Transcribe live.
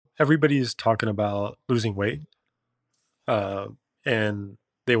everybody's talking about losing weight, uh, and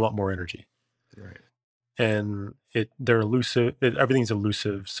they want more energy, Right. and they're elusive. Everything's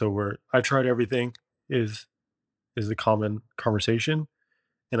elusive. So I've tried everything is the common conversation,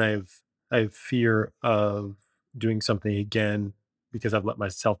 and I have fear of doing something again because I've let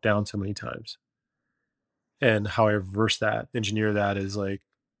myself down so many times. And how I reverse that, engineer that is like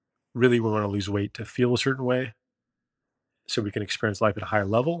really we want to lose weight to feel a certain way so we can experience life at a higher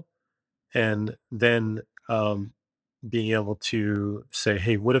level. And then being able to say,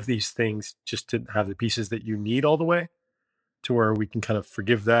 hey, what if these things just didn't have the pieces that you need all the way to where we can kind of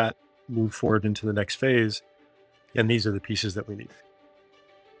forgive that, move forward into the next phase. And these are the pieces that we need.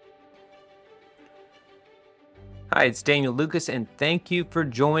 Hi, it's Daniel Lucas, and thank you for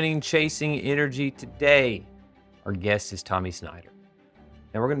joining Chasing Energy today. Our guest is Tommy Snyder.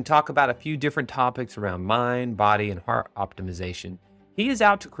 Now, we're going to talk about a few different topics around mind, body, and heart optimization. He is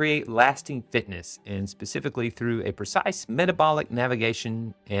out to create lasting fitness, and specifically through a precise metabolic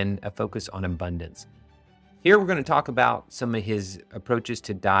navigation and a focus on abundance. Here, we're going to talk about some of his approaches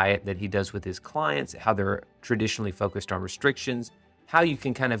to diet that he does with his clients, how they're traditionally focused on restrictions, how you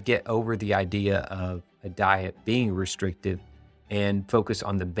can kind of get over the idea of a diet being restrictive and focus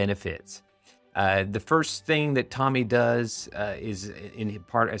on the benefits. The first thing that Tommy does is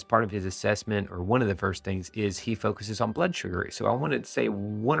as part of his assessment, or one of the first things, is he focuses on blood sugar. So I wanted to say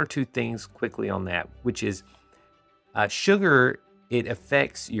one or two things quickly on that, which is sugar, it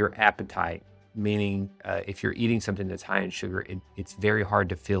affects your appetite, meaning if you're eating something that's high in sugar, it's very hard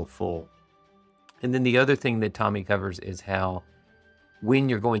to feel full. And then the other thing that Tommy covers is how when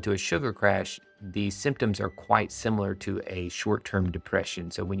you're going to a sugar crash, the symptoms are quite similar to a short-term depression.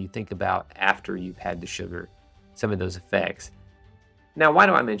 So when you think about after you've had the sugar, some of those effects. Now, why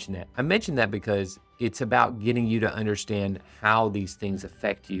do I mention that? I mention that because it's about getting you to understand how these things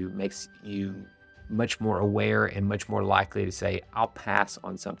affect you, makes you much more aware and much more likely to say, I'll pass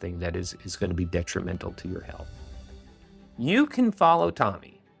on something that is going to be detrimental to your health. You can follow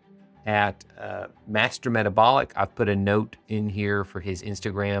Tommy at Master Metabolic. I've put a note in here for his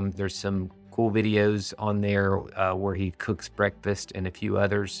Instagram. There's some cool videos on there where he cooks breakfast and a few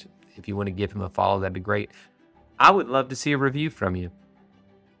others. If you want to give him a follow, that'd be great. I would love to see a review from you.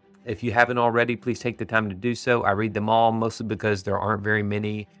 If you haven't already, please take the time to do so. I read them all, mostly because there aren't very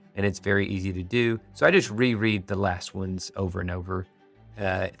many and it's very easy to do. So I just reread the last ones over and over,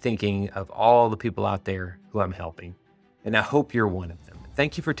 thinking of all the people out there who I'm helping. And I hope you're one of them.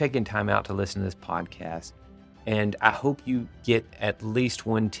 Thank you for taking time out to listen to this podcast. And I hope you get at least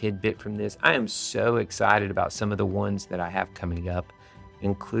one tidbit from this. I am so excited about some of the ones that I have coming up,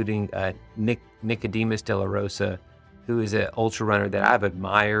 including Nicodemus De La Rosa, who is an ultra runner that I've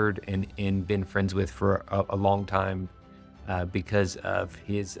admired and been friends with for a long time because of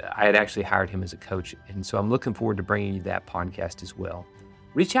I had actually hired him as a coach. And so I'm looking forward to bringing you that podcast as well.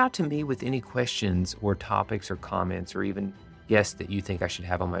 Reach out to me with any questions or topics or comments or even guests that you think I should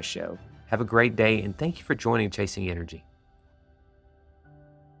have on my show. Have a great day, and thank you for joining Chasing Energy.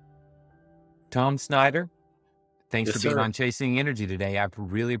 Tom Snyder, thanks Yes, for being sir. on Chasing Energy today. I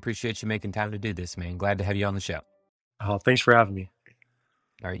really appreciate you making time to do this, man. Glad to have you on the show. Thanks for having me.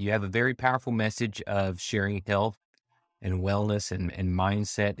 All right, you have a very powerful message of sharing health and wellness and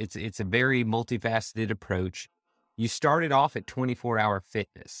mindset. It's a very multifaceted approach. You started off at 24-hour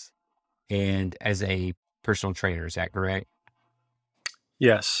fitness and as a personal trainer, is that correct?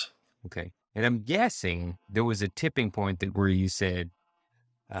 Yes. Okay. And I'm guessing there was a tipping point where you said,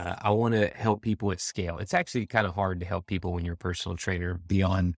 I want to help people at scale. It's actually kind of hard to help people when you're a personal trainer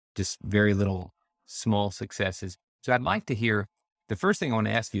beyond just very little small successes. So I'd like to hear, the first thing I want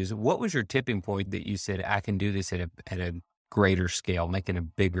to ask you is, what was your tipping point that you said, I can do this at a greater scale, making a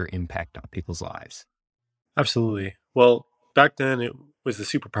bigger impact on people's lives? Absolutely. Well, back then it was the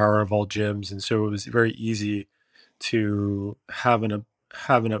superpower of all gyms, and so it was very easy to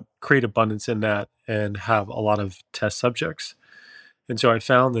create abundance in that and have a lot of test subjects. And so I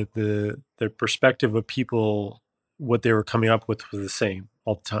found that the perspective of people, what they were coming up with, was the same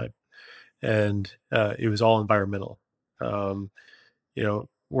all the time, and it was all environmental. Um,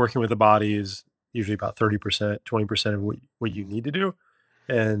 Working with the body is usually about 30%, 20% of what you need to do,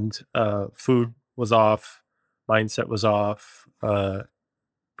 and food was off, mindset was off,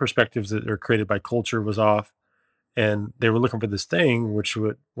 perspectives that are created by culture was off, and they were looking for this thing, which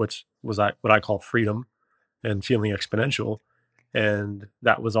was what I call freedom and feeling exponential, and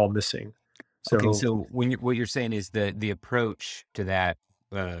that was all missing. Okay, So so what you're saying is the approach to that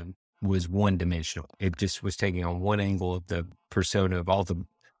was one dimensional. It just was taking on one angle of the persona of all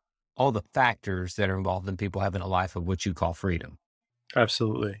the factors that are involved in people having a life of what you call freedom.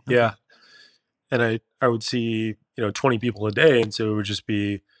 Absolutely. Okay. Yeah. And I would see, 20 people a day, and so it would just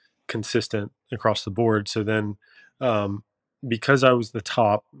be consistent across the board. So then, um, because I was the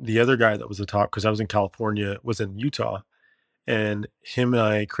top, the other guy that was the top, because I was in California, was in Utah, and him and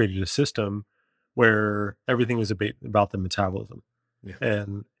I created a system where everything was about the metabolism, Yeah.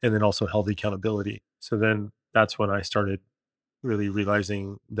 and then also healthy accountability. So then that's when I started really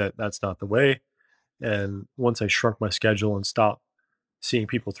realizing that that's not the way. And once I shrunk my schedule and stopped seeing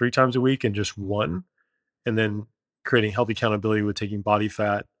people 3 times a week and just one, and then creating healthy accountability with taking body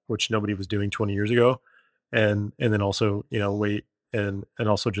fat, which nobody was doing 20 years ago, and then also weight, and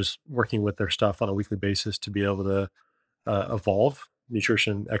also just working with their stuff on a weekly basis to be able to evolve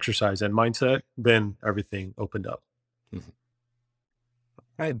nutrition, exercise, and mindset. Then everything opened up. Mhm.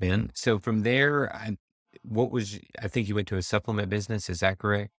 Right, Ben. So from there, I think you went to a supplement business. Is that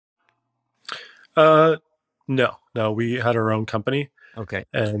correct? Uh, no, no, we had our own company, Okay.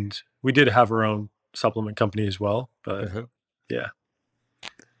 and we did have our own supplement company as well. But Uh-huh. yeah.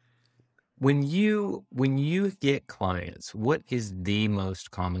 When you get clients, what is the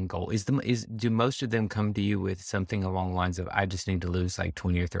most common goal? Do most of them come to you with something along the lines of, I just need to lose like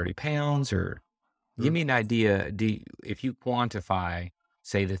 20 or 30 pounds? Or give Mm. me an idea. If you quantify,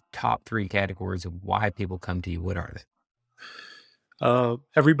 say, the top three categories of why people come to you, what are they?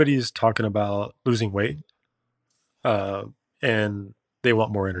 Everybody's talking about losing weight, uh, and they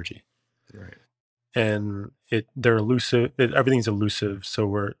want more energy. Right. And they're elusive. Everything's elusive.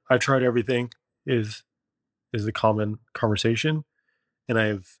 So I've tried everything is the common conversation, and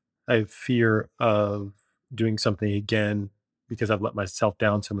I have fear of doing something again because I've let myself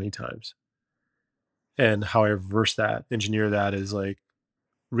down so many times. And how I reverse that, engineer that, is like,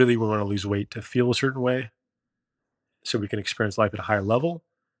 really, we want to lose weight to feel a certain way so we can experience life at a higher level.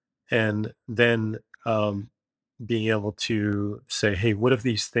 And then being able to say, hey, what if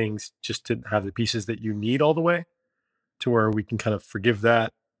these things just didn't have the pieces that you need all the way, to where we can kind of forgive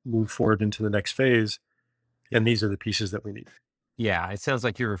that, move forward into the next phase. And these are the pieces that we need. Yeah, it sounds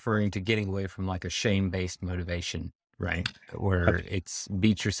like you're referring to getting away from like a shame-based motivation, right? Where Ab- it's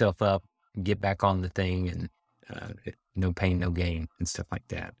beat yourself up, get back on the thing, and no pain, no gain, and stuff like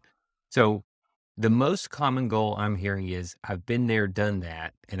that. So the most common goal I'm hearing is, I've been there, done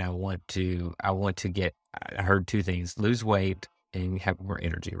that, and I want to get. I heard two things: lose weight and have more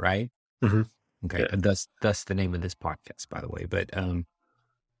energy, right? Mhm. Okay, Yeah. thus the name of this podcast, by the way. But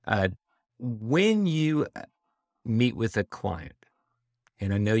uh, when you meet with a client.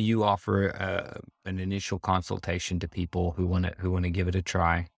 And I know you offer an initial consultation to people who want to give it a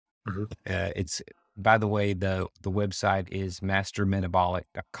try. Mhm. It's By the way, the website is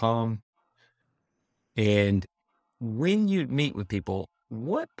mastermetabolic.com. And when you meet with people,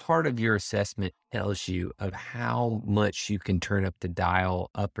 what part of your assessment tells you of how much you can turn up the dial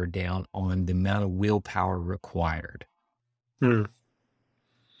up or down on the amount of willpower required? Mm.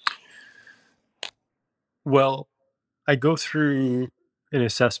 Well, I go through an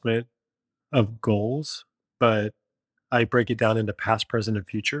assessment of goals, but I break it down into past, present, and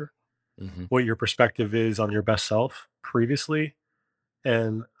future. Hmm. What your perspective is on your best self previously.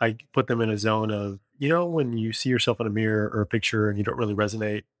 And I put them in a zone of, when you see yourself in a mirror or a picture and you don't really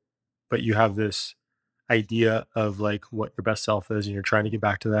resonate, but you have this idea of like what your best self is and you're trying to get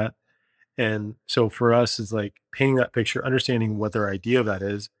back to that. And so for us, it's like painting that picture, understanding what their idea of that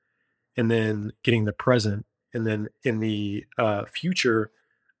is, and then getting the present. And then in the future,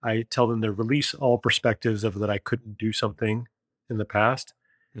 I tell them to release all perspectives of that I couldn't do something in the past.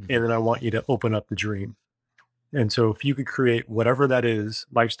 Hmm. And then I want you to open up the dream. And so if you could create whatever that is,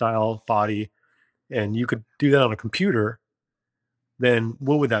 lifestyle, body, and you could do that on a computer, then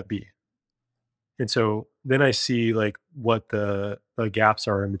what would that be? And so then I see like what the gaps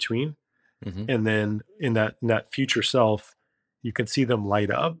are in between. Hmm. And then in that future self, you can see them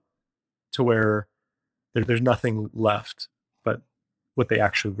light up to where there's nothing left but what they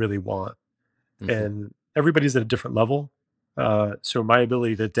actually really want. Hmm. And everybody's at a different level. So my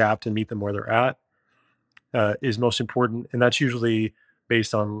ability to adapt and meet them where they're at is most important. And that's usually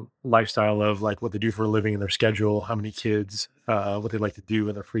based on lifestyle of like what they do for a living and their schedule, how many kids, what they like to do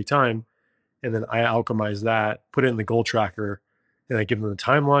in their free time. And then I alchemize that, put it in the goal tracker, and I give them the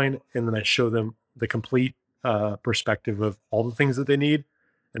timeline. And then I show them the complete perspective of all the things that they need.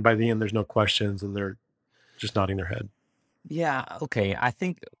 And by the end, there's no questions and they're just nodding their head. Yeah, okay. I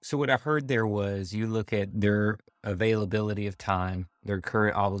think so. What I heard there was, you look at their availability of time, their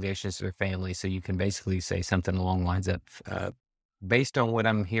current obligations to their family. So you can basically say something along the lines of, based on what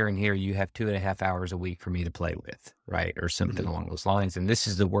I'm hearing here, you have 2.5 hours a week for me to play with, right? Or something Mhm. along those lines. And this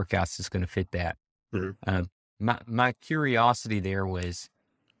is the workouts that's going to fit that. Mhm. Uh, my curiosity there was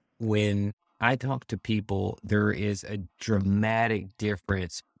when I talk to people, there is a dramatic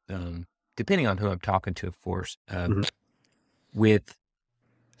difference, depending on who I'm talking to, of course, Mhm. with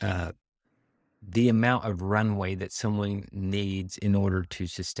uh, the amount of runway that someone needs in order to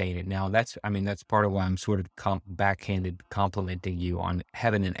sustain it. Now, that's part of why I'm sort of backhanded complimenting you on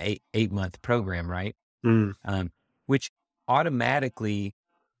having an eight-month program, right? Mm. Which automatically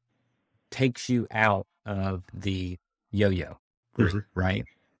takes you out of the yo-yo, Mhm. right?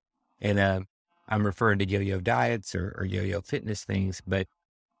 And I'm referring to yo-yo diets or yo-yo fitness things, but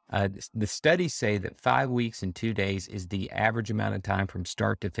the studies say that 5 weeks and 2 days is the average amount of time from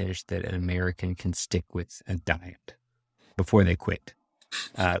start to finish that an American can stick with a diet before they quit.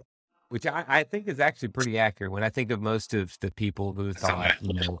 Which I think is actually pretty accurate when I think of most of the people who thought,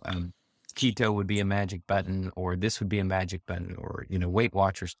 keto would be a magic button, or this would be a magic button, or, Weight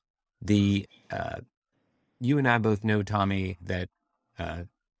Watchers. The, you and I both know, Tommy, that uh,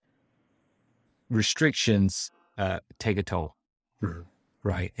 restrictions take a toll, Mhm.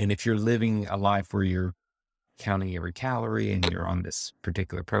 right? And if you're living a life where you're counting every calorie and you're on this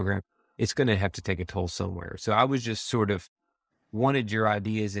particular program, it's going to have to take a toll somewhere. So I was just sort of wanted your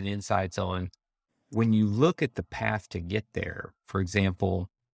ideas and insights on when you look at the path to get there. For example,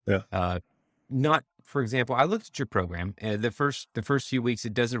 Yeah. I looked at your program and the first few weeks,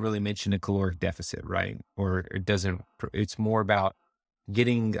 it doesn't really mention a caloric deficit, right? Or it doesn't, it's more about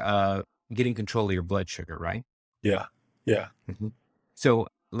getting control of your blood sugar, right? Yeah. Yeah. Mhm. So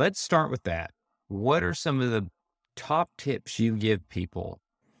let's start with that. What are some of the top tips you give people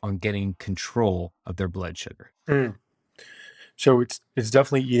on getting control of their blood sugar? Mm. So it's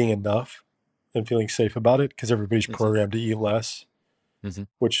definitely eating enough and feeling safe about it because everybody's Mhm. programmed to eat less, Mhm.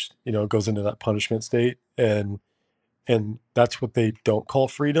 which goes into that punishment state, and that's what they don't call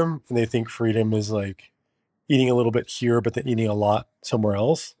freedom, and they think freedom is like eating a little bit here, but then eating a lot somewhere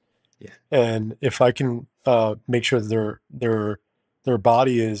else. Yeah. And if I can make sure that their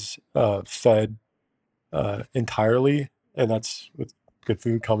body is fed entirely, and that's with good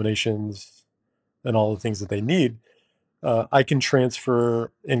food combinations and all the things that they need, I can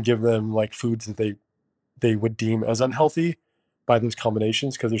transfer and give them like foods that they would deem as unhealthy by those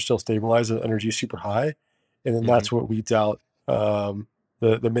combinations because they're still stabilized and energy is super high, and then Mhm. that's what weeds out the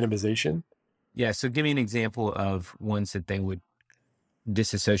minimization. Yeah. So give me an example of ones that they would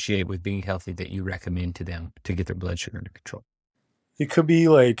disassociate with being healthy that you recommend to them to get their blood sugar under control. It could be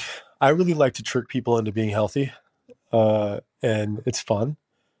like I really like to trick people into being healthy, and it's fun.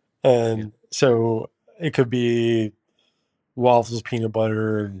 Yeah. And so it could be waffles, peanut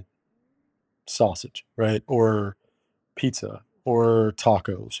butter, and sausage, right? Or pizza, or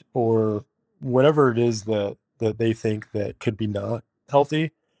tacos, or whatever it is that they think that could be not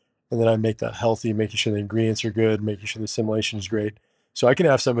healthy. And then I make that healthy, making sure the ingredients are good, making sure the assimilation is great. So I can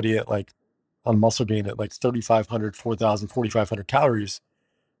have somebody at like on muscle gain at like 3,500, 4,000, 4,500 calories,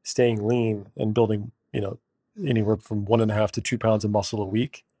 staying lean and building, anywhere from 1.5 to 2 pounds of muscle a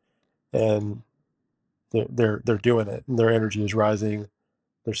week. And they're doing it and their energy is rising,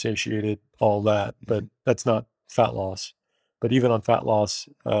 they're satiated, all that, but Mhm. that's not fat loss. But even on fat loss,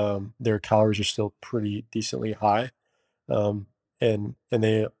 their calories are still pretty decently high, um, and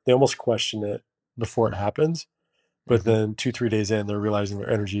they almost question it before it happens. But Mhm. then 2 3 days in, they're realizing their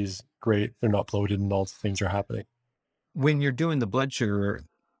energy is great, they're not bloated, and all the things are happening. When you're doing the blood sugar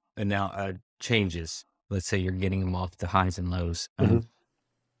changes, let's say you're getting them off the highs and lows. Hmm.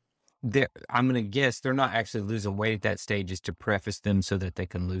 I'm going to guess they're not actually losing weight at that stage, just to preface them so that they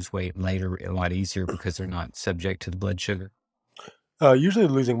can lose weight later a lot easier because they're not subject to the blood sugar. Usually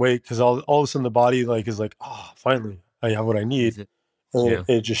losing weight because all of a sudden the body like is like, oh, finally I have what I Is need, it? and then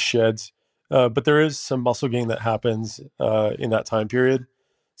Yeah. it just sheds. But there is some muscle gain that happens in that time period.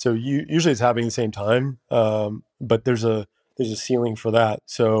 So usually it's happening at the same time, but there's a ceiling for that.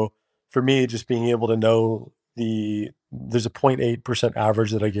 So for me, just being able to know there's a 0.8%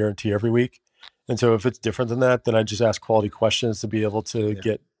 average that I guarantee every week, and so if it's different than that, then I just ask quality questions to be able to Yeah.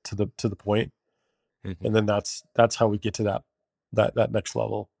 get to the point, Mhm. and then that's how we get to that next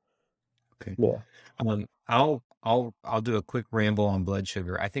level. Okay. Yeah. I'll do a quick ramble on blood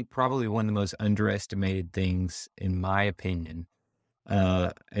sugar. I think probably one of the most underestimated things, in my opinion,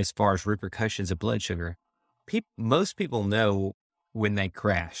 as far as repercussions of blood sugar. Most people know when they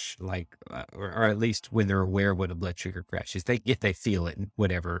crash, like, or at least when they're aware what a blood sugar crash is. They feel it,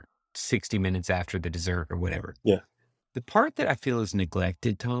 whatever, 60 minutes after the dessert or whatever. Yeah. The part that I feel is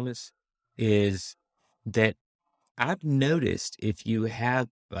neglected, Thomas, is that I've noticed if you have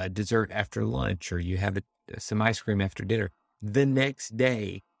a dessert after lunch or you have some ice cream after dinner, the next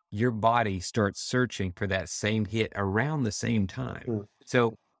day your body starts searching for that same hit around the same time. Mm.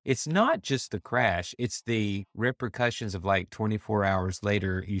 So it's not just the crash, it's the repercussions of like 24 hours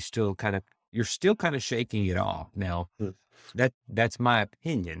later, you're still kind of shaking it off. Now, Mm. that's my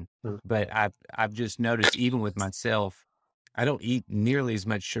opinion, Mm. but I've just noticed even with myself, I don't eat nearly as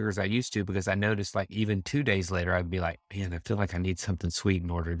much sugar as I used to because I noticed like even 2 days later, I'd be like, man, I feel like I need something sweet in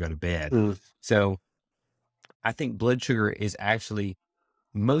order to go to bed. Mm. So I think blood sugar is actually,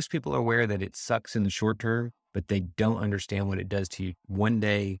 most people are aware that it sucks in the short term, but they don't understand what it does to you 1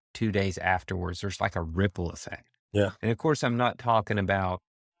 day, 2 days afterwards. There's like a ripple effect. Yeah. And of course, I'm not talking about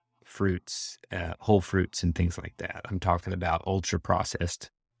fruits, whole fruits and things like that. I'm talking about ultra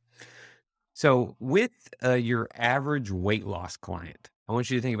processed. So with your average weight loss client, I want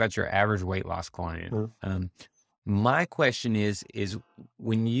you to think about your average weight loss client. Mm. My question is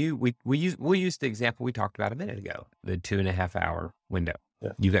when we'll use the example we talked about a minute ago, the 2.5 hour window.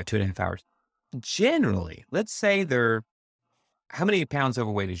 Yeah. You've got 2.5 hours. Generally, let's say how many pounds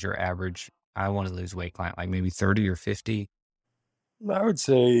overweight is your average? I want to lose weight client, like maybe 30 or 50, I would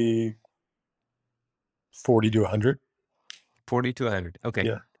say 40 to 100. 40 to 100. Okay.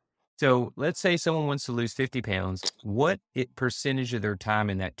 Yeah. So let's say someone wants to lose 50 pounds. What percentage of their time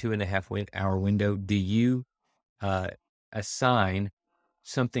in that 2.5 hour window do you assign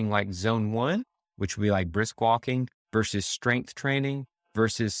something like zone 1, which would be like brisk walking, versus strength training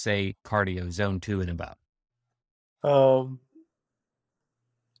versus, say, cardio, zone 2 and above? Um,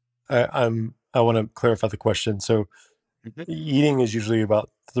 I want to clarify the question. So eating is usually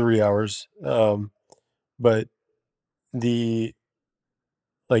about 3 hours. But the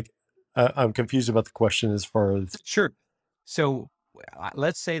like I'm confused about the question as far as. Sure. So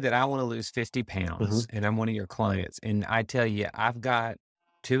let's say that I want to lose 50 pounds Mhm. and I'm one of your clients, and I tell you, I've got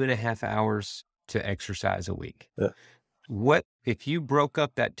 2.5 hours to exercise a week. Yeah. What, if you broke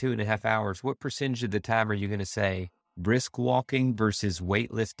up that 2.5 hours, what percentage of the time are you going to say brisk walking versus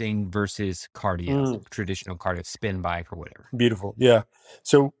weightlifting versus cardio, traditional cardio, spin bike or whatever? Beautiful. Yeah.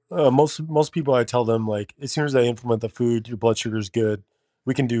 So most people, I tell them, like, as soon as they implement the food, your blood sugar is good.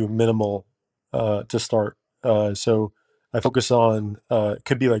 We can do minimal to start. So I focus on it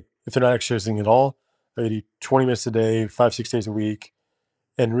could be like if they're not exercising at all, I do 20 minutes a day, 5-6 days a week,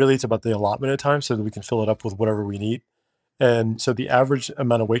 and really it's about the allotment of time so that we can fill it up with whatever we need. And so the average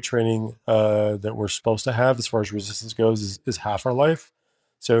amount of weight training that we're supposed to have as far as resistance goes is half our life.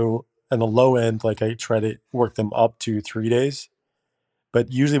 So on the low end, like I try to work them up to 3 days.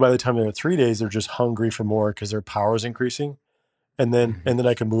 But usually by the time they're at 3 days, they're just hungry for more because their power is increasing. And then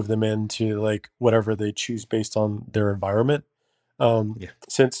I can move them into like whatever they choose based on their environment. Yeah.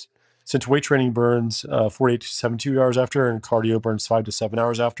 Since weight training burns 48 to 72 hours after, and cardio burns 5 to 7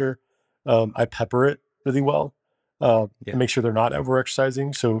 hours after, I pepper it really well Yeah. and make sure they're not over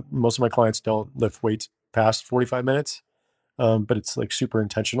exercising. So most of my clients don't lift weights past 45 minutes, but it's like super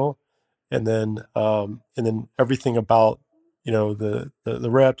intentional. And then everything about the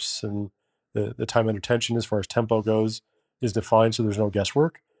reps and the time under tension as far as tempo goes is defined, so there's no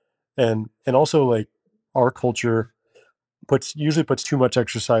guesswork. And also, like, our culture usually puts too much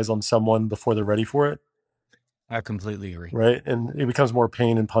exercise on someone before they're ready for it, I completely agree. right? And it becomes more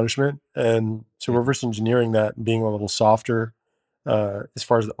pain and punishment. And so Yeah. reverse engineering that and being a little softer as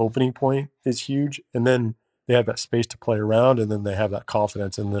far as the opening point is huge. And then they have that space to play around, and then they have that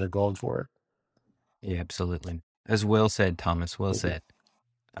confidence, and then they're going for it. Yeah, absolutely. As well said, Thomas. Well said.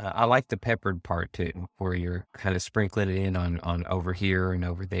 I like the peppered part too, where you're kind of sprinkling it in on over here and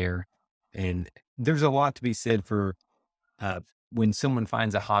over there. And there's a lot to be said for when someone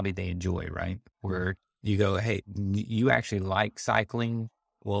finds a hobby they enjoy, right? Where you go, hey, you actually like cycling.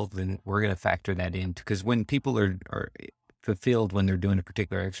 Well, then we're going to factor that in, because when people are fulfilled when they're doing a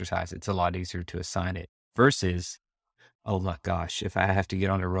particular exercise, it's a lot easier to assign it versus, oh my gosh, if I have to get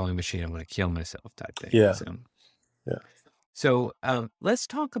on a rowing machine, I'm going to kill myself type thing. Yeah. So, Yeah. So let's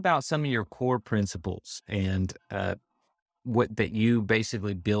talk about some of your core principles and what that you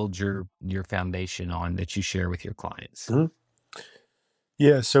basically build your foundation on that you share with your clients. Mhm.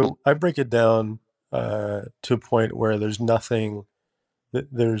 Yeah. So I break it down to a point where there's nothing,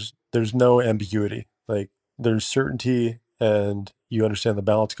 there's no ambiguity. Like, there's certainty, and you understand the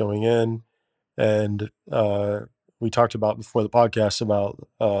balance going in. And we talked about before the podcast about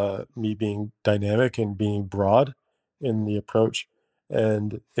me being dynamic and being broad in the approach.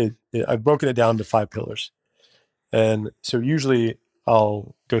 And I've broken it down to 5 pillars. And so usually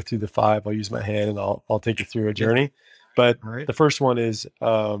I'll go through the 5. I'll use my hand and I'll take you through a journey. But All right. the first one is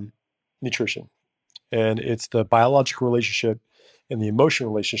nutrition, and it's the biological relationship and the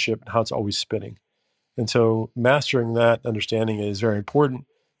emotional relationship and how it's always spinning. And so mastering that understanding is very important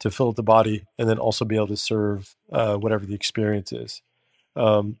to fill up the body, and then also be able to serve whatever the experience is,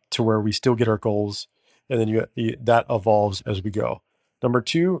 to where we still get our goals, and then that evolves as we go. Number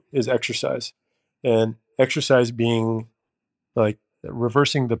two is exercise, and exercise being like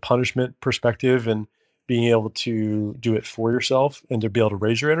reversing the punishment perspective and being able to do it for yourself and to be able to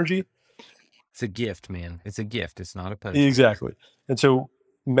raise your energy. It's a gift, man. It's a gift. It's not a punishment. Exactly. And so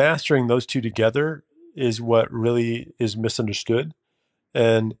mastering those two together is what really is misunderstood.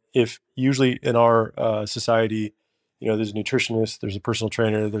 And if usually in our society, there's a nutritionist, there's a personal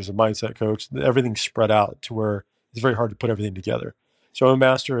trainer, there's a mindset coach, everything's spread out to where it's very hard to put everything together. So I'm a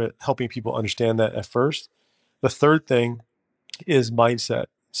master at helping people understand that at first. The third thing is mindset.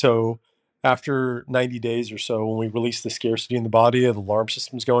 So after 90 days or so, when we release the scarcity in the body, the alarm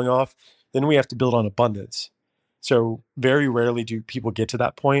system's going off, then we have to build on abundance. So very rarely do people get to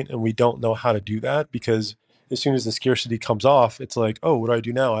that point, and we don't know how to do that, because as soon as the scarcity comes off, it's like, oh, what do I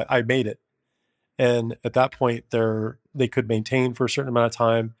do now? I made it. And at that point, they could maintain for a certain amount of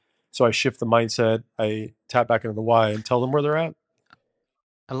time. So I shift the mindset, I tap back into the why and tell them where they're at.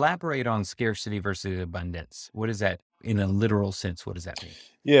 Elaborate on scarcity versus abundance. What is that in a literal sense? What does that mean?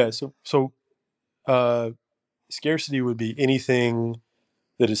 Yeah. So scarcity would be anything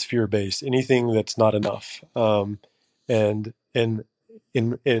that is fear-based, anything that's not enough. And in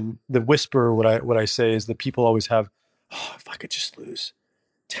the whisper, what I say is that people always have, oh, if I could just lose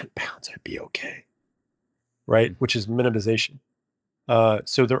 10 pounds, I'd be okay. Right? Which is minimization.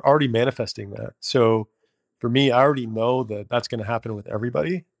 So they're already manifesting that. So for me, I already know that that's going to happen with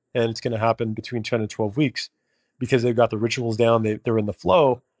everybody, and it's going to happen between 10 and 12 weeks because they've got the rituals down. They're in the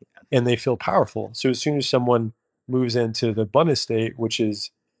flow and they feel powerful. So as soon as someone moves into the abundance state, which is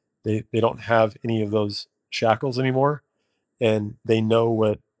they don't have any of those shackles anymore, and they know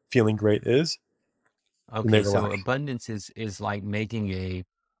what feeling great is. Okay, so abundance is like making a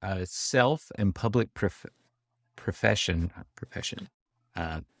self and public profession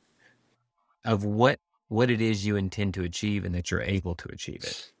of what it is you intend to achieve, and that you're able to achieve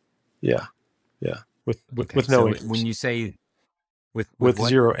it. Yeah. With no anchors. When you say with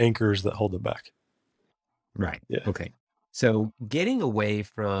zero anchors that hold them back. Right. Yeah. Okay. So getting away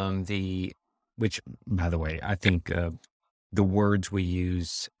from which, by the way, I think the words we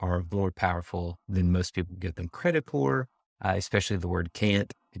use are more powerful than most people give them credit for, especially the word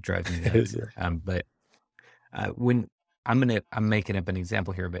can't. It drives me nuts. But when I'm making up an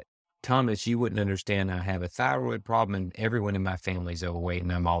example here, but Thomas, you wouldn't understand. I have a thyroid problem, and everyone in my family is overweight,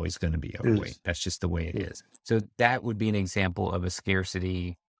 and I'm always going to be overweight. That's just the way it is. So that would be an example of a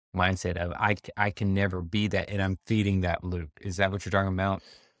scarcity mindset of I can never be that, and I'm feeding that loop. Is that what you're talking about?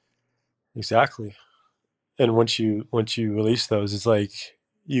 Exactly. And once you release those, it's like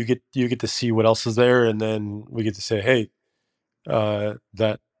you get to see what else is there, and then we get to say, hey,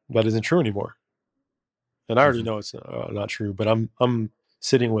 that isn't true anymore. And I already know it's not true, but I'm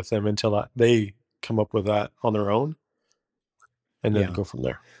sitting with them until they come up with that on their own, and then go from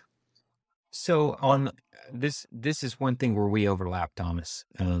there. So on this is one thing where we overlap, Thomas,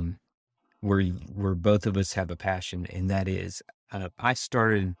 where both of us have a passion, and that is I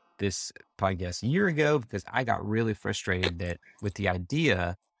started this podcast a year ago because I got really frustrated that with the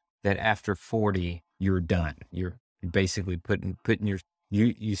idea that after 40 you're done. You're basically putting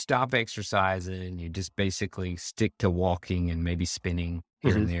you stop exercising, and you just basically stick to walking and maybe spinning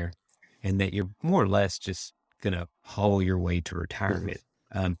here and there, and that you're more or less just gonna haul your way to retirement,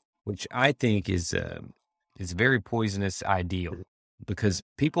 which I think is a very poisonous ideal, because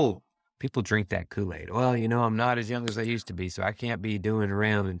people drink that Kool-Aid. Well, I'm not as young as I used to be, so I can't be doing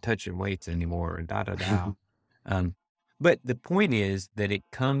around and touching weights anymore, and da. But the point is that it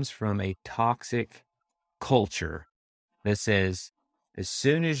comes from a toxic culture that says, as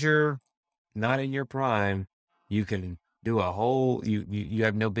soon as you're not in your prime, you can do a whole, you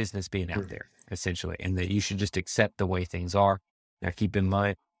have no business being out there, essentially, and that you should just accept the way things are. Now, keep in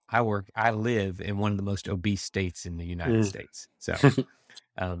mind, I live in one of the most obese states in the United States. So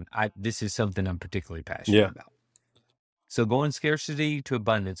this is something I'm particularly passionate about. So going scarcity to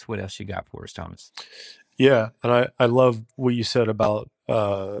abundance, what else you got for us, Thomas? Yeah. And I love what you said about,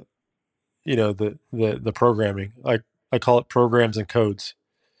 the programming. I call it programs and codes.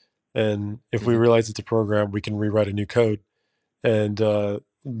 And if we realize it's a program, we can rewrite a new code. And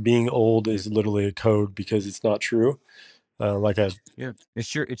being old is literally a code because it's not true.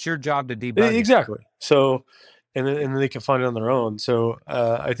 It's your job to debug exactly. So, and then they can find it on their own. So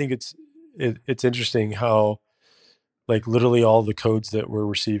I think it's interesting how, like, literally all the codes that we're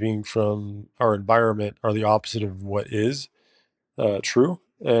receiving from our environment are the opposite of what is true.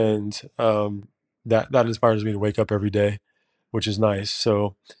 And that inspires me to wake up every day which is nice.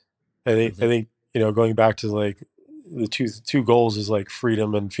 So I think going back to like the two goals is like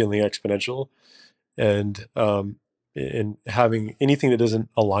freedom and feeling exponential, and having anything that doesn't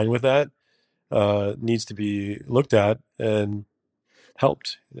align with that needs to be looked at and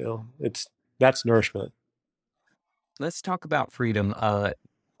helped. That's nourishment. Let's talk about freedom.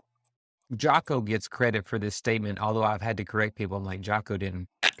 Jocko gets credit for this statement, although I've had to correct people. I'm like, Jocko didn't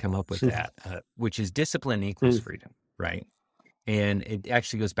come up with that, which is discipline equals freedom, right? And it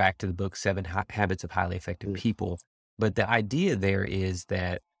actually goes back to the book, Seven Habits of Highly Effective People. But the idea there is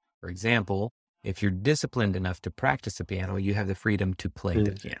that, for example, if you're disciplined enough to practice the piano, you have the freedom to play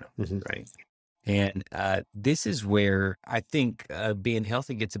the piano, right? And this is where I think being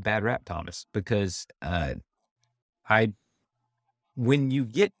healthy gets a bad rap, Thomas, because when you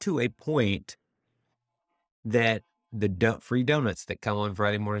get to a point that the free donuts that come on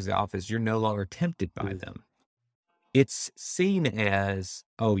Friday mornings at the office, you're no longer tempted by them. It's seen as,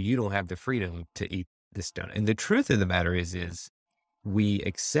 oh, you don't have the freedom to eat this donut. And the truth of the matter is we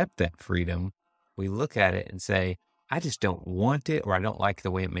accept that freedom. We look at it and say, I just don't want it, or I don't like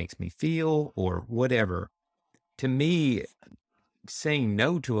the way it makes me feel, or whatever. To me, saying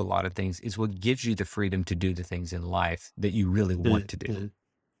no to a lot of things is what gives you the freedom to do the things in life that you really want to do.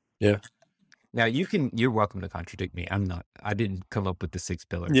 Yeah. Now you're welcome to contradict me. I didn't come up with the 6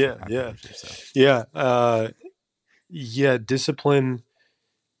 pillars. Yeah. Discipline,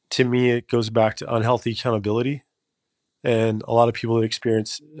 to me, it goes back to unhealthy accountability. And a lot of people that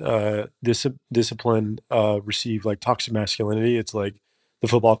experience discipline receive like toxic masculinity. It's like the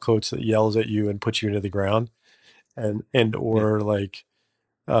football coach that yells at you and puts you into the ground, or like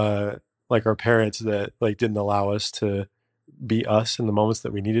our parents that like didn't allow us to be us in the moments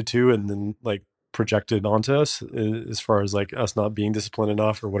that we needed to, and then like projected onto us as far as like us not being disciplined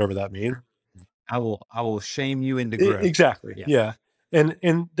enough or whatever that means. I will shame you into growth. Exactly. Yeah.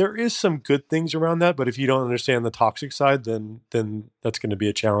 And there is some good things around that, but if you don't understand the toxic side, then that's going to be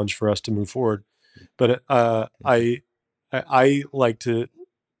a challenge for us to move forward. But I like to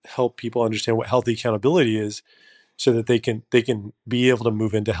help people understand what healthy accountability is, so that they can be able to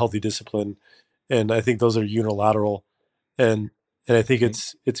move into healthy discipline. And I think those are unilateral, and I think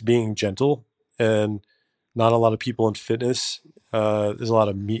it's being gentle. And not a lot of people in fitness, there's a lot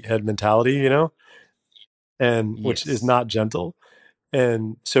of meathead mentality, and which is not gentle.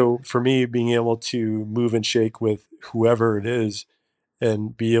 And so for me, being able to move and shake with whoever it is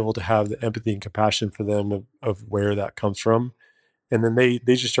and be able to have the empathy and compassion for them of where that comes from. And then they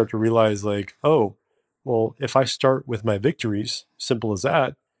just start to realize like, oh, well, if I start with my victories, simple as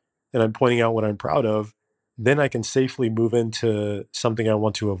that, and I'm pointing out what I'm proud of, then I can safely move into something I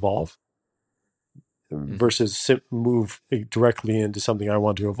want to evolve versus move directly into something I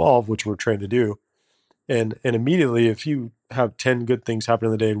want to evolve, which we're trained to do. And immediately, if you have 10 good things happen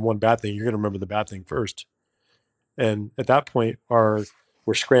in the day and one bad thing, you're going to remember the bad thing first. And at that point, we're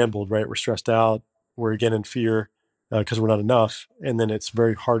scrambled, right? We're stressed out. We're again in fear because we're not enough. And then it's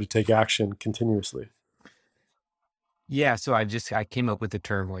very hard to take action continuously. Yeah. So I came up with the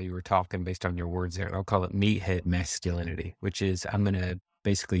term while you were talking based on your words there. I'll call it meathead masculinity, which is I'm going to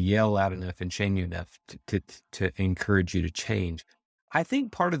basically yell out enough and shame you enough to encourage you to change. I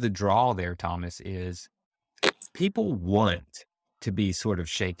think part of the draw there, Thomas, is people want to be sort of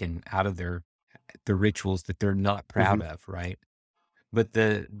shaken out of the rituals that they're not proud of, right? But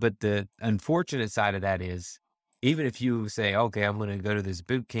the unfortunate side of that is, even if you say, okay, I'm going to go to this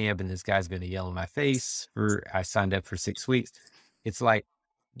boot camp and this guy's going to yell in my face I signed up for 6 weeks. It's like,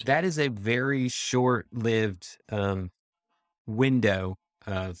 that is a very short-lived window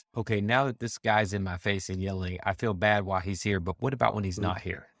of, okay, now that this guy's in my face and yelling, I feel bad while he's here, but what about when he's not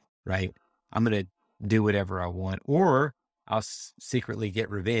here, right? I'm going to do whatever I want, or I'll secretly get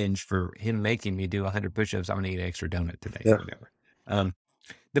revenge for him making me do 100 push-ups. I'm going to eat an extra donut today, or whatever.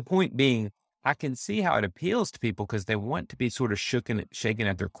 The point being, I can see how it appeals to people because they want to be sort of shaken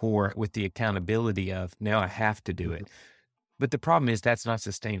at their core with the accountability of, now I have to do it. But the problem is that's not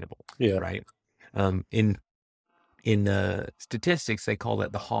sustainable, right? In statistics, they call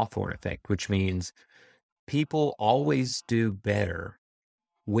that the Hawthorne effect, which means people always do better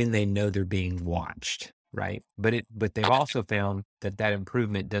when they know they're being watched, right? But they've also found that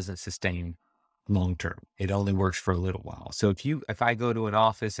improvement doesn't sustain long term. It only works for a little while. So if I go to an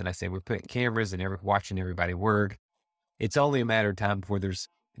office and I say we're putting cameras and watching everybody work, it's only a matter of time before there's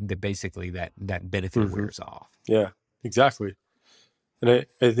basically that benefit wears off. Yeah, exactly. And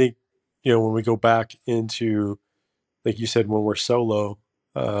I think when we go back into, like you said, when we're solo,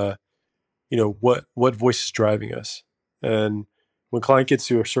 what voice is driving us? And when client gets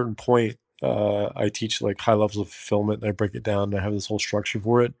to a certain point I teach like high levels of fulfillment, and I break it down, and I have this whole structure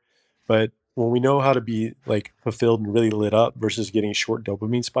for it. But when we know how to be like fulfilled and really lit up versus getting short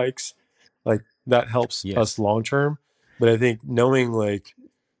dopamine spikes, like that helps us Yes. long term. But I think knowing like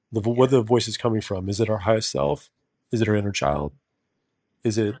where the voice is coming from, is it our highest self? Is it our inner child?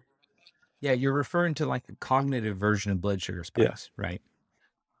 Is it, Yeah, you're referring to like a cognitive version of blood sugar yeah, spikes, right?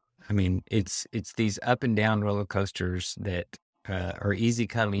 I mean, it's these up and down roller coasters that are easy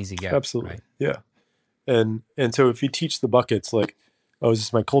come, easy go, absolutely. right? Yeah. And so if you teach the buckets like, oh, is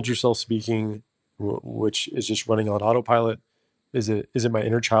this my culture self speaking, which is just running on autopilot? Is it my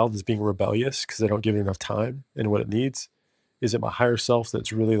inner child that's being rebellious because I don't give it enough time and what it needs? Is it my higher self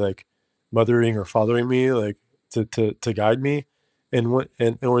that's really like mothering or fathering me, like to guide me? And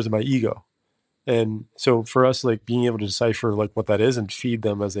or is it my ego? And so for us, like being able to decipher like what that is and feed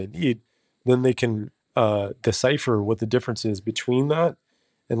them as they need, then they can decipher what the difference is between that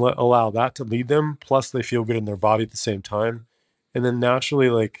and allow that to lead them. Plus, they feel good in their body at the same time, and then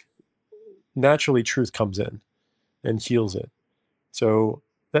naturally, truth comes in and heals it. So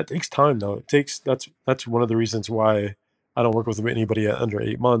that takes time, though. That's one of the reasons why I don't work with anybody at under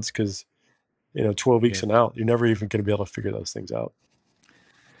 8 months, because 12 weeks Yeah. and out, you're never even going to be able to figure those things out.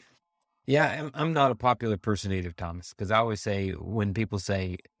 Yeah, I'm not a popular person either, Thomas, because I always say when people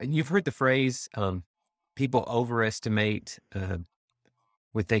say, you've heard the phrase, people overestimate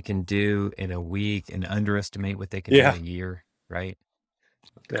what they can do in a week and underestimate what they can do in Yeah, a year, right?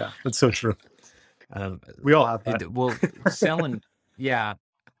 yeah, that's so true. Um, We all have that. well, selling, yeah.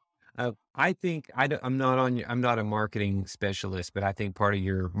 I think I'm not a marketing specialist, but I think part of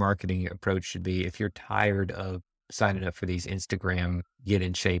your marketing approach should be if you're tired of signing up for these Instagram get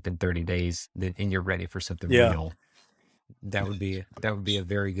in shape in 30 days, and you're ready for something Yeah, real, that would be a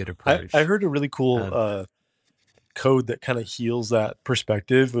very good I approach. heard a really cool Um, code that kind of heals that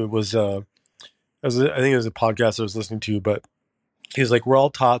perspective. It was I think it was a podcast I was listening to, but he was like, we're all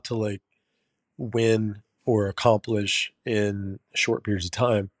taught to like win or accomplish in short periods of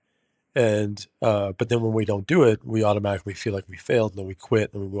time, and but then when we don't do it, we automatically feel like we failed, and then we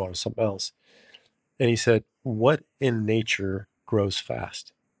quit, and we move on to something else. And he said, what in nature grows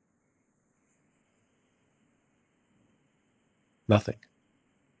fast? Nothing.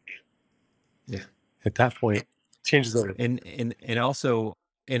 yeah. At that point, changes everything. And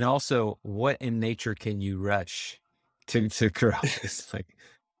also what in nature can you rush to grow? It's like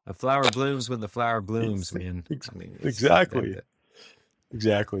a flower blooms when the flower blooms, Ex- man. I mean, it's exactly.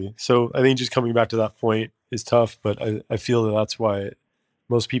 Exactly. So I think just coming back to that point is tough, but I feel that that's why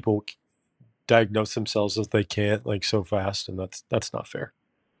most people diagnose themselves as they can't like so fast, and that's not fair.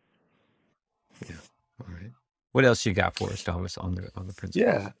 yeah. All right. What else you got for us, Thomas, on the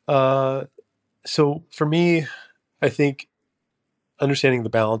principles? Yeah. So for me, I think understanding the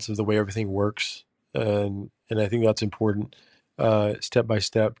balance of the way everything works, and I think that's important. Step by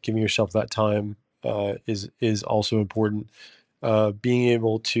step, giving yourself that time is also important. Being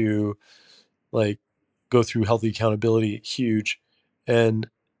able to like go through healthy accountability, huge. And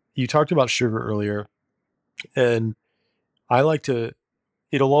you talked about sugar earlier, and I like to.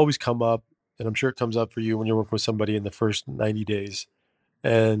 It'll always come up, and I'm sure it comes up for you when you're working with somebody in the first 90 days.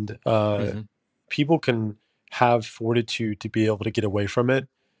 And Hmm. people can have fortitude to be able to get away from it,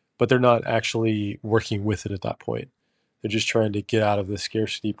 but they're not actually working with it at that point. They're just trying to get out of the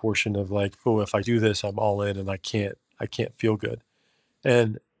scarcity portion of like, oh, if I do this, I'm all in, and I can't feel good.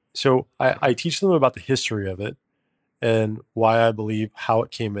 And so I teach them about the history of it and why I believe how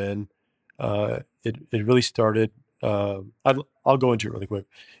it came in. It really started. I'll go into it really quick.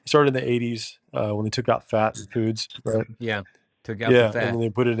 It started in the 80s when they took out fat in foods, right? Yeah. Took out the Yeah, and then fat. they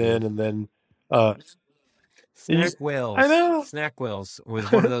put it Yeah. in, and then uh, Snack I Wells. know. Snack Wells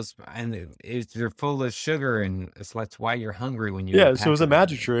was one of those, and they're full of sugar, and that's why you're hungry when you eat a Yeah, so it pack was a of them.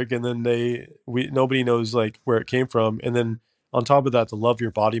 magic trick, and then nobody knows like where it came from, and then on top of that, the Love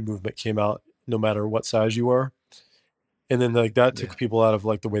Your Body movement came out, no matter what size you are, and then like that Yeah. took people out of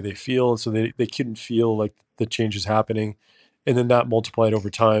like the way they feel, and so they couldn't feel like the changes happening, and then that multiplied over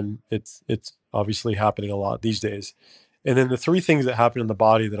time. It's obviously happening a lot these days, and then the three things that happen in the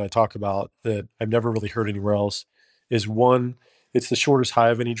body that I talk about that I've never really heard anywhere else is one, it's the shortest high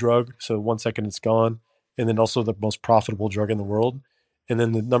of any drug, so 1 second it's gone, and then also the most profitable drug in the world. And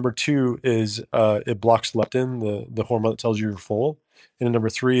then the number two is it blocks leptin, the hormone that tells you you're full. And then number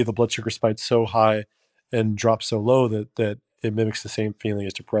three, the blood sugar spikes so high and drops so low that it mimics the same feeling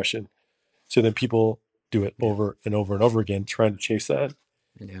as depression. So then people do it Yeah. over and over and over again, trying to chase that,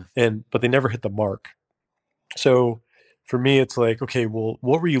 Yeah. but they never hit the mark. So for me, it's like, okay, well,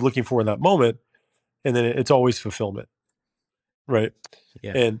 what were you looking for in that moment? And then it's always fulfillment. right?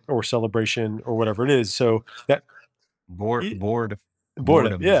 Yeah. And or celebration or whatever it is. So that Boredom. boredom,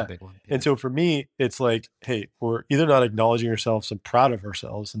 Boredom is a yeah. big one. And so for me, it's like, hey, we're either not acknowledging ourselves and proud of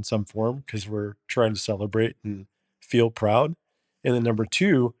ourselves in some form because we're trying to celebrate and feel proud. And then number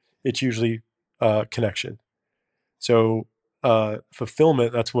two, it's usually connection. So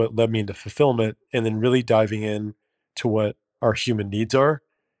fulfillment, that's what led me into fulfillment, and then really diving in to what our human needs are.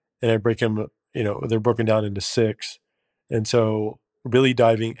 And I break them, they're broken down into 6. And so really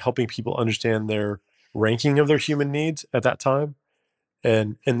helping people understand their ranking of their human needs at that time,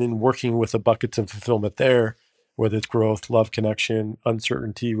 and then working with the buckets of fulfillment there, whether it's growth, love, connection,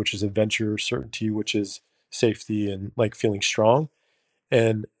 uncertainty, which is adventure, certainty, which is safety and like feeling strong.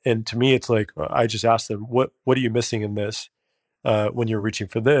 And to me, it's like I just ask them, what are you missing in this when you're reaching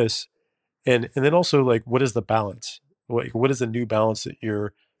for this? And then also like, what is the balance? What is the new balance that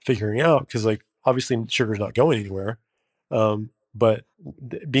you're figuring out? Because like obviously sugar's not going anywhere, but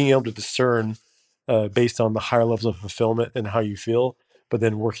being able to discern based on the higher levels of fulfillment and how you feel, but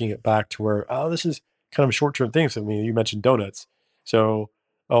then working it back to where, oh, this is kind of a short-term thing. So I mean, you mentioned donuts, so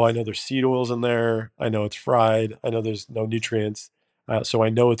I know there's seed oils in there. I know it's fried. I know there's no nutrients, so I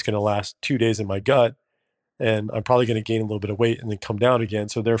know it's going to last 2 days in my gut, and I'm probably going to gain a little bit of weight and then come down again.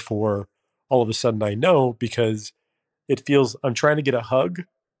 So therefore, all of a sudden I know because it feels I'm trying to get a hug,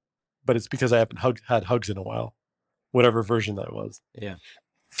 but it's because I haven't had hugs in a while, whatever version that was. Yeah.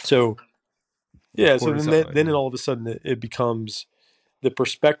 So yeah, so Cortisol, then yeah. all of a sudden it becomes the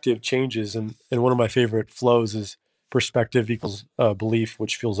perspective changes, and one of my favorite flows is perspective equals belief,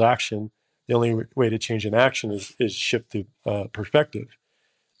 which fuels action. The only way to change an action is shift the perspective,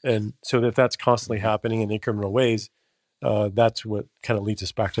 and so if that's constantly happening in incremental ways, that's what kind of leads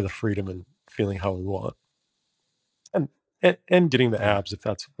us back to the freedom and feeling how we want, and getting the abs if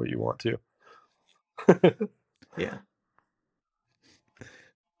that's what you want to. Yeah.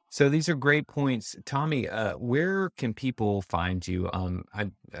 So these are great points, Tommy. Where can people find you?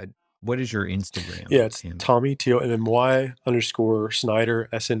 What is your Instagram? Yeah, it's handle? Tommy TOMMY_Snyder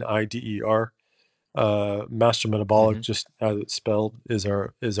SNIDER. Master Metabolic, just as it's spelled, is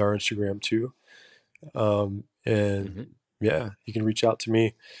our Instagram too. And yeah, you can reach out to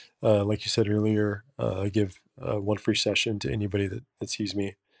me. Like you said earlier, I give one free session to anybody that sees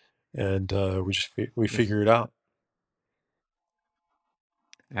me, and we figure it out.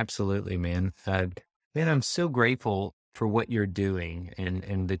 Absolutely, man. Man, I'm so grateful for what you're doing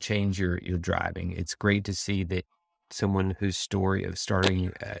and the change you're driving. It's great to see that someone whose story of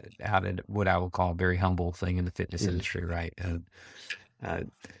starting out at what I will call a very humble thing in the fitness industry, right?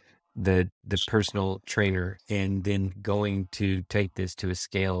 The personal trainer, and then going to take this to a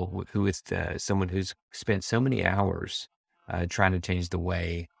scale, who is someone who's spent so many hours trying to change the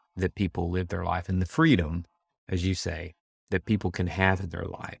way that people live their life and the freedom, as you say, that people can have in their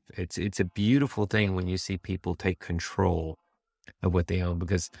life. It's a beautiful thing when you see people take control of what they own,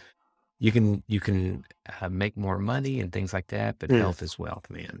 because you can make more money and things like that, but health is wealth,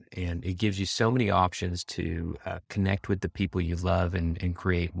 man. And it gives you so many options to connect with the people you love and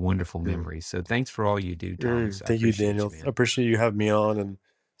create wonderful memories. So thanks for all you do, Thomas. Thank you, Daniel. I appreciate you having me on and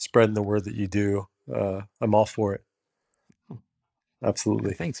spreading the word that you do. I'm all for it.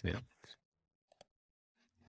 Absolutely. Thanks, man.